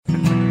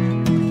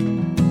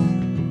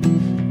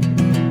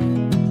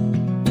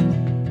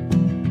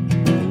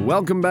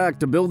Welcome back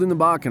to Building the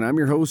Bakken. I'm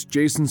your host,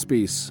 Jason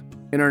Spees.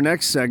 In our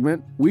next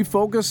segment, we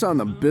focus on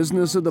the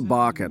business of the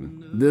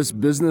Bakken. This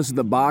Business of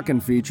the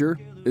Bakken feature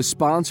is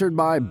sponsored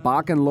by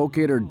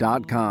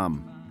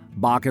BakkenLocator.com.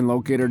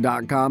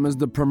 BakkenLocator.com is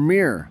the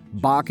premier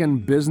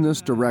Bakken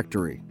business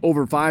directory.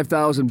 Over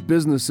 5,000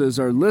 businesses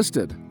are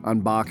listed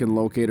on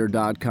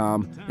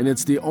BakkenLocator.com, and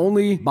it's the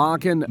only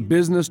Bakken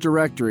business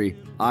directory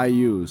I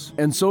use.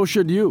 And so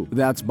should you.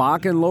 That's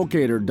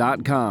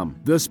BakkenLocator.com,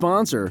 the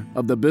sponsor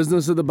of the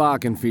Business of the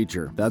Bakken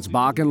feature. That's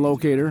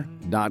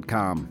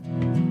BakkenLocator.com.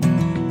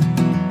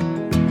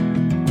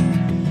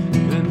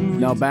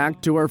 Now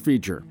back to our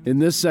feature. In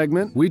this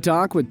segment, we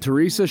talk with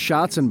Teresa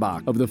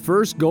Schatzenbach of the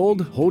First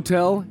Gold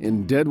Hotel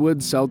in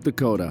Deadwood, South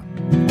Dakota.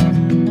 But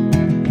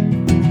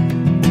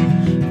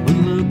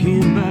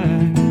looking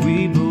back,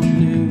 we both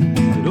knew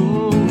that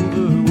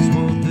over was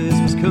what this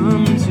was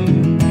coming to.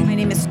 My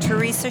name is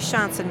Teresa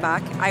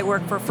Schatzenbach. I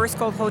work for First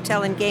Gold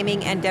Hotel and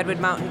Gaming and Deadwood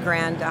Mountain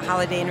Grand, a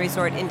holiday and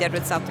resort in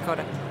Deadwood, South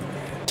Dakota.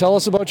 Tell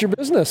us about your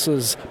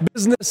businesses.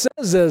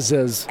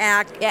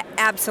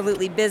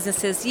 Absolutely,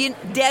 businesses.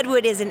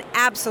 Deadwood is an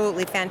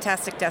absolutely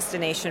fantastic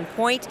destination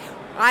point.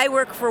 I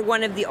work for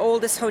one of the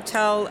oldest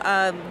hotel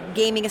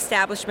gaming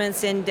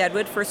establishments in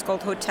Deadwood, First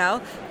Gold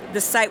Hotel. The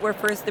site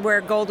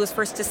where gold was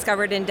first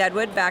discovered in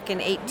Deadwood back in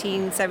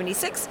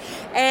 1876,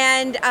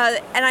 and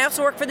I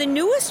also work for the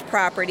newest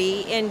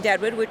property in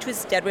Deadwood, which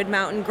was Deadwood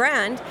Mountain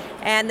Grand,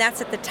 and that's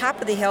at the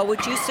top of the hill,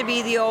 which used to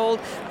be the old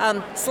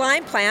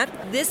slime plant.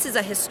 This is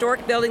a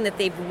historic building that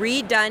they've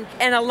redone,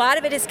 and a lot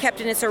of it is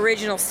kept in its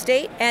original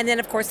state. And then,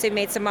 of course, they've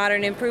made some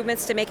modern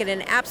improvements to make it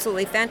an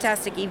absolutely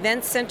fantastic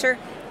event center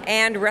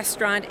and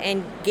restaurant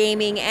and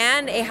gaming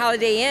and a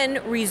Holiday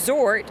Inn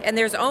resort, and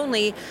there's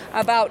only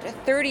about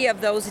 30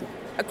 of those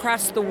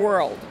across the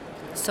world.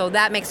 So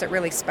that makes it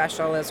really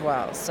special as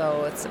well.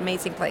 So it's an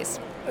amazing place.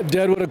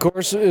 Deadwood, of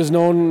course, is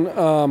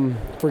known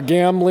for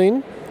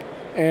gambling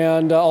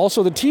and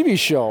also the TV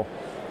show.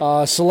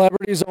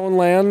 Celebrities own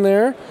land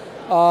there.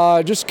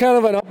 Just kind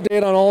of an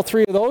update on all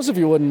three of those, if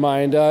you wouldn't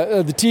mind.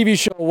 The TV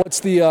show,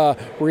 what's the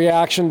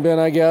reaction been,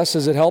 I guess?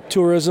 Has it helped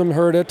tourism,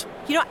 hurt it?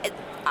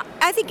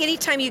 I think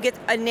anytime you get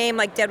a name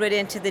like Deadwood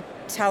into the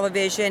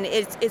television,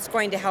 it's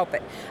going to help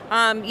it.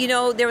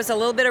 There was a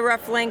little bit of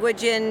rough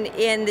language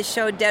in the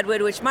show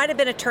Deadwood, which might have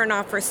been a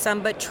turnoff for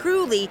some, but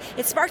truly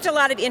it sparked a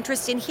lot of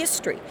interest in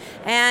history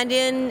and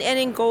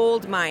in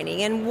gold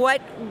mining and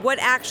what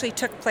actually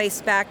took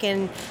place back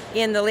in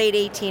the late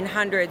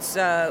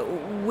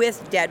 1800s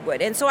with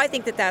Deadwood. And so I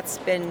think that's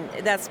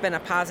been a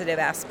positive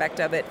aspect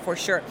of it for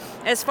sure.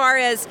 As far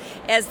as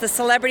the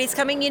celebrities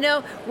coming,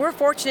 we're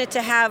fortunate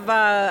to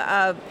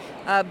have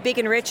Big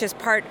and Rich as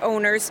part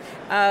owners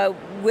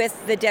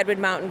with the Deadwood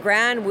Mountain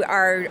Grand.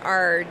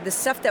 Our the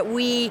stuff that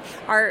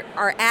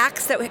our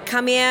acts that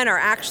come in are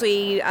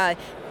actually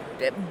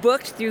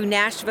booked through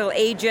Nashville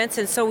agents,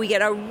 and so we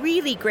get a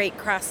really great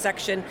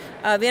cross-section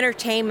of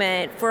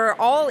entertainment for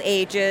all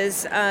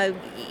ages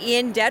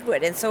in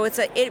Deadwood. And so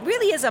it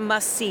really is a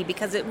must-see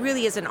because it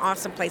really is an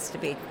awesome place to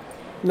be.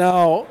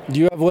 Now,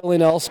 do you have Willie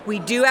Nelson? We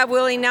do have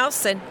Willie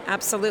Nelson.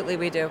 Absolutely,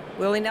 we do.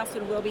 Willie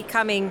Nelson will be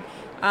coming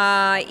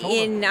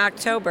in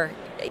October.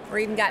 Or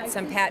even got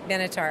some Pat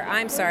Benatar.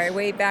 I'm sorry,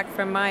 way back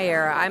from my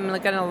era. I'm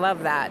going to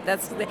love that.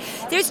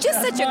 There's just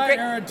such a great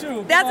era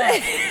too.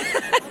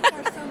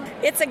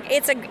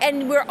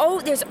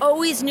 there's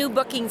always new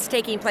bookings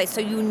taking place,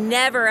 so you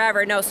never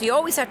ever know. So you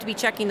always have to be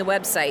checking the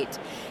website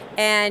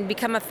and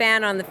become a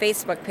fan on the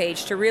Facebook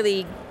page to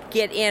really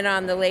get in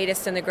on the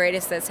latest and the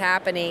greatest that's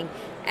happening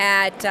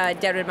at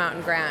Deadwood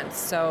Mountain Grand.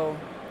 So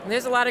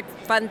there's a lot of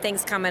fun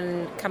things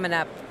coming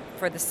up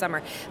for the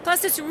summer.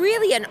 Plus, it's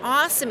really an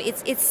awesome,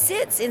 it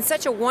sits in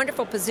such a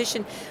wonderful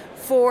position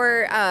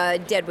for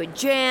Deadwood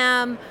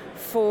Jam,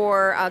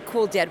 for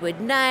cool Deadwood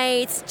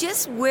nights,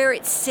 just where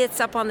it sits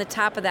up on the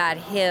top of that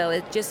hill.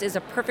 It just is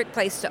a perfect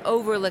place to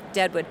overlook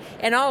Deadwood,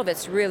 and all of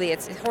it's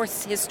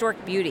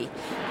historic beauty,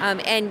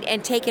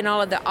 and taking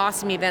all of the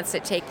awesome events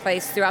that take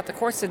place throughout the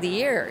course of the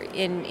year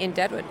in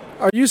Deadwood.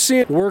 Are you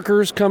seeing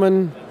workers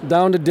coming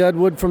down to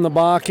Deadwood from the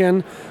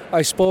Bakken?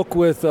 I spoke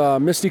with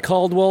Misty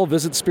Caldwell,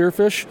 Visit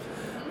Spearfish,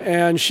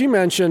 and she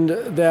mentioned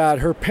that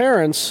her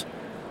parents,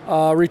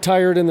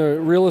 retired in the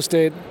real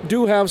estate,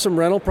 do have some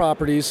rental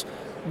properties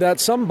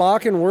that some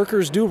Bakken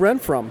workers do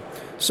rent from.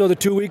 So the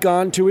 2 week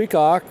on, 2 week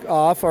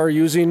off are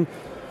using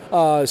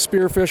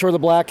Spearfish or the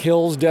Black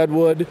Hills,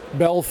 Deadwood,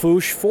 Belle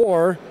Fourche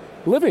for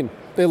living.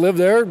 They live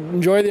there,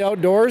 enjoy the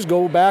outdoors,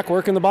 go back,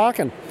 work in the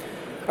Bakken.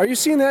 Are you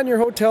seeing that in your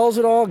hotels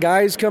at all?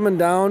 Guys coming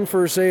down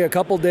for, say, a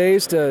couple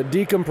days to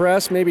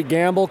decompress, maybe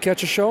gamble,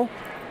 catch a show?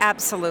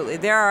 Absolutely.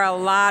 There are a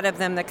lot of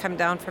them that come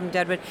down from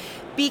Deadwood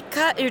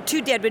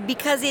to Deadwood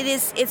because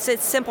it's a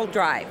simple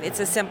drive. It's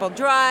a simple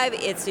drive.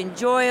 It's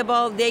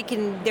enjoyable. They're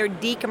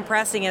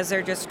decompressing as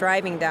they're just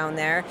driving down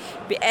there.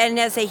 And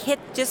as they hit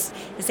just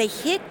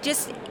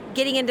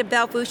getting into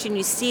Belfouche and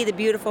you see the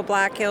beautiful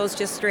Black Hills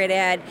just straight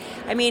ahead.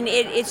 I mean,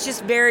 it's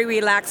just very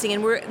relaxing,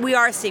 and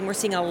we're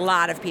seeing a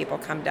lot of people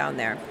come down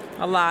there.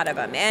 A lot of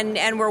them,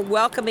 and we're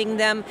welcoming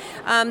them.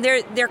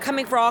 They're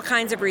coming for all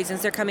kinds of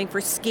reasons. They're coming for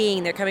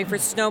skiing. They're coming for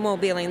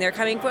snowmobiling. They're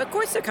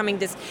coming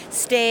to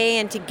stay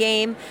and to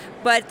game,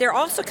 but they're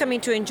also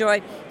coming to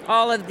enjoy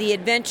all of the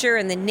adventure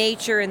and the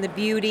nature and the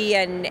beauty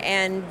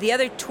and the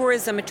other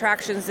tourism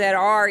attractions that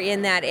are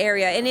in that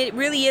area. And it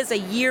really is a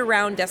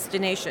year-round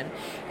destination.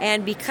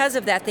 And because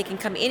of that, they can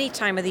come any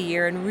time of the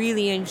year and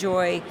really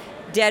enjoy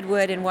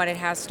Deadwood and what it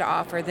has to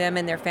offer them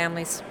and their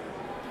families.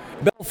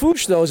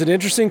 Belfouche, though, is an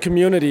interesting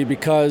community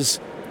because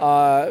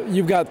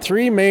you've got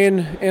three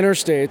main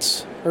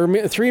interstates,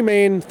 or three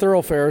main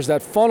thoroughfares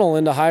that funnel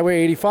into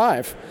Highway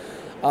 85.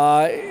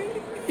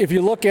 If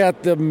you look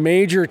at the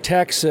major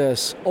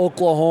Texas,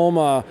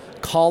 Oklahoma,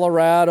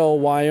 Colorado,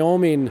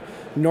 Wyoming,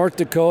 North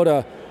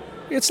Dakota,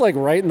 it's like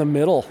right in the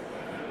middle.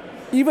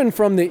 Even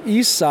from the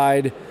east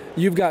side,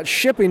 you've got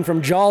shipping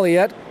from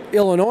Joliet,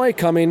 Illinois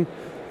coming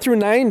through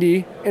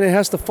 90, and it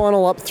has to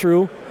funnel up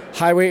through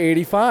Highway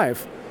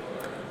 85.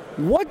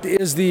 What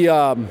is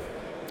the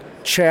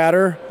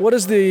chatter? What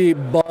is the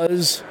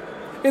buzz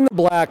in the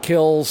Black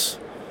Hills,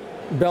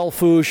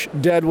 Belfouche,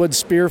 Deadwood,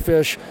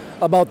 Spearfish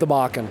about the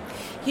Bakken?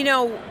 You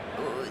know,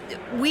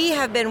 we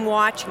have been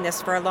watching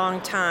this for a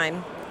long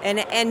time,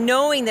 and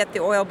knowing that the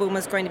oil boom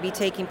was going to be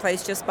taking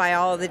place just by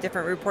all of the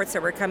different reports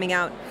that were coming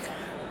out.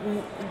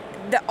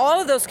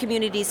 All of those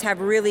communities have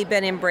really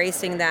been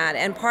embracing that,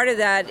 and part of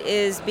that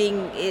is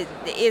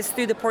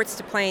through the Ports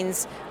to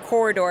Plains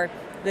corridor,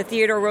 the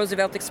Theodore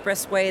Roosevelt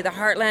Expressway, the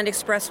Heartland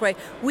Expressway.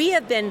 We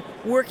have been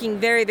working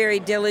very, very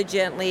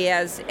diligently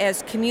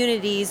as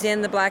communities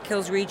in the Black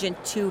Hills region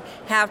to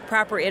have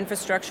proper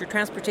infrastructure,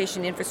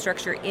 transportation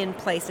infrastructure in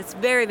place. It's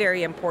very,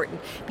 very important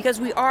because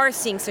we are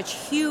seeing such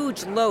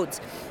huge loads.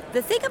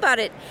 The thing about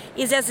it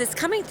is, as it's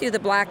coming through the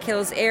Black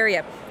Hills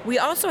area, we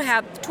also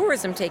have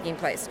tourism taking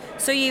place.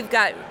 So you've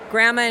got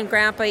grandma and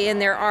grandpa in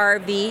their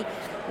RV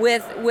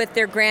with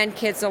their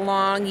grandkids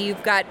along.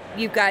 You've got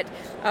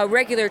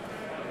regular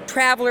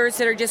travelers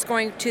that are just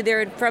going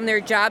to from their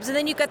jobs, and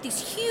then you've got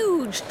these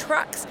huge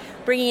trucks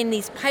bringing in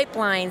these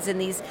pipelines and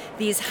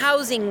these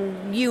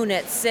housing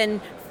units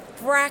and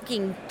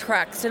fracking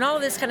trucks and all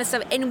of this kind of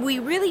stuff. And we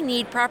really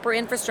need proper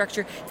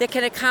infrastructure that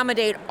can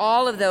accommodate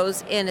all of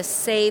those in a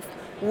safe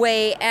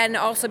way and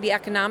also be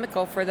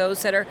economical for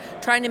those that are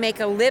trying to make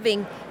a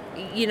living,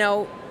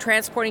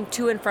 transporting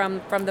to and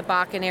from the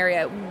Bakken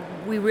area.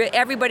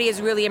 Everybody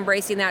is really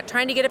embracing that,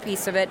 trying to get a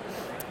piece of it.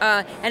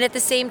 And at the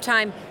same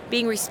time,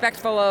 being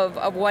respectful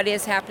of what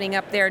is happening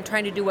up there and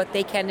trying to do what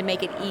they can to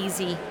make it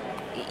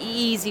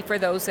easy for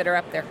those that are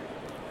up there.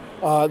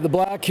 The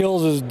Black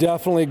Hills is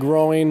definitely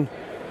growing.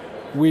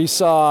 We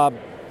saw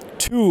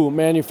 2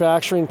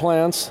 manufacturing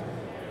plants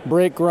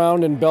break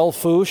ground in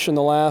Belfouche in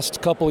the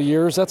last couple of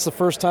years. That's the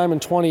first time in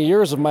 20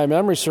 years, if my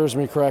memory serves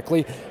me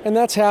correctly. And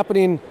that's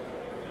happening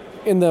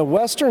in the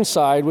western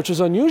side, which is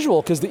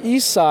unusual because the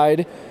east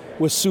side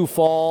with Sioux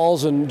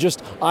Falls and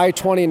just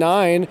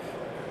I-29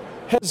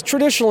 has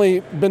traditionally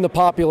been the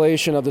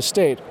population of the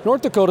state.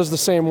 North Dakota's the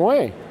same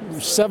way.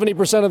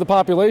 70% of the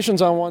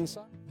population's on one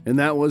side. And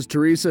that was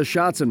Teresa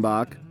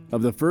Schatzenbach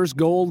of the First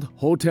Gold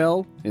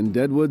Hotel in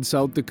Deadwood,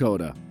 South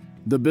Dakota.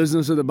 The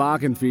Business of the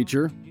Bakken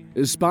feature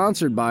is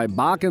sponsored by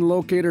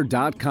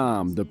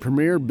BakkenLocator.com, the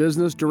premier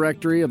business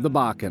directory of the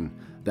Bakken.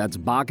 That's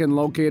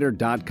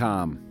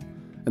BakkenLocator.com.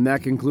 And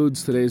that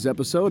concludes today's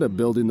episode of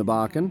Building the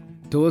Bakken.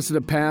 To listen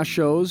to past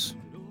shows,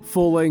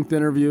 full-length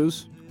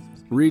interviews,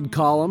 read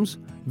columns,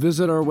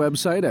 visit our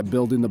website at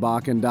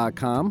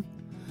BuildingTheBakken.com.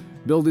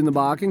 Building the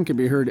Bakken can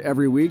be heard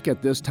every week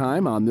at this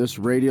time on this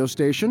radio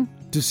station.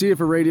 To see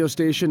if a radio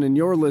station in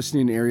your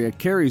listening area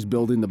carries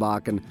Building the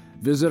Bakken,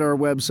 visit our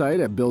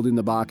website at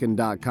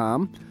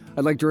BuildingTheBakken.com.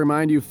 I'd like to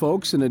remind you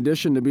folks, in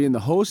addition to being the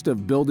host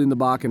of Building the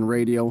Bakken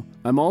Radio,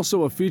 I'm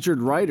also a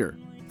featured writer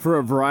for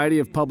a variety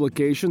of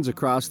publications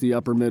across the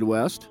upper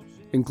Midwest,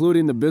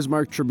 including the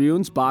Bismarck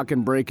Tribune's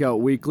Bakken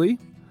Breakout Weekly,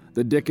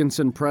 the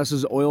Dickinson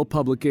Press's oil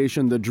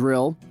publication The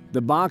Drill,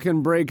 the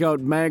Bakken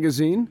Breakout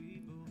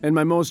Magazine, and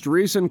my most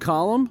recent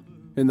column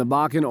in the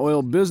Bakken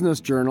Oil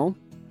Business Journal,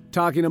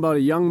 talking about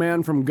a young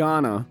man from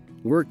Ghana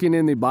working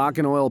in the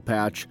Bakken oil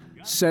patch,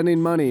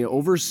 sending money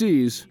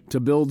overseas to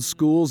build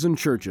schools and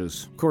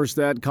churches. Of course,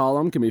 that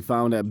column can be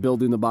found at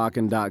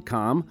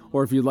BuildingTheBakken.com,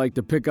 or if you'd like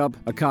to pick up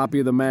a copy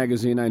of the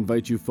magazine, I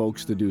invite you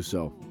folks to do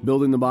so.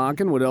 Building the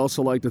Bakken would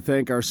also like to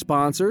thank our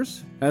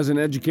sponsors. As an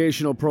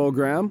educational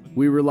program,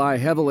 we rely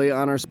heavily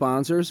on our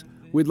sponsors.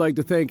 We'd like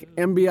to thank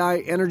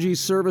MBI Energy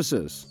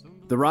Services,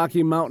 the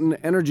Rocky Mountain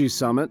Energy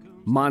Summit,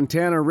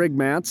 Montana Rig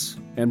Mats,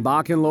 and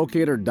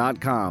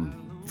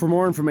BakkenLocator.com. For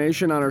more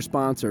information on our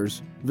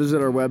sponsors,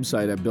 visit our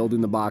website at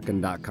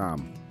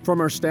BuildingTheBakken.com.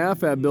 From our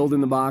staff at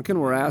Building the Bakken,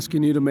 we're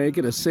asking you to make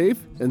it a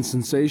safe and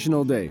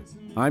sensational day.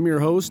 I'm your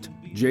host,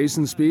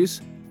 Jason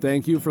Spees.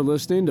 Thank you for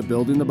listening to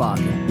Building the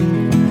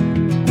Bakken.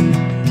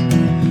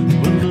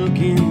 But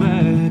looking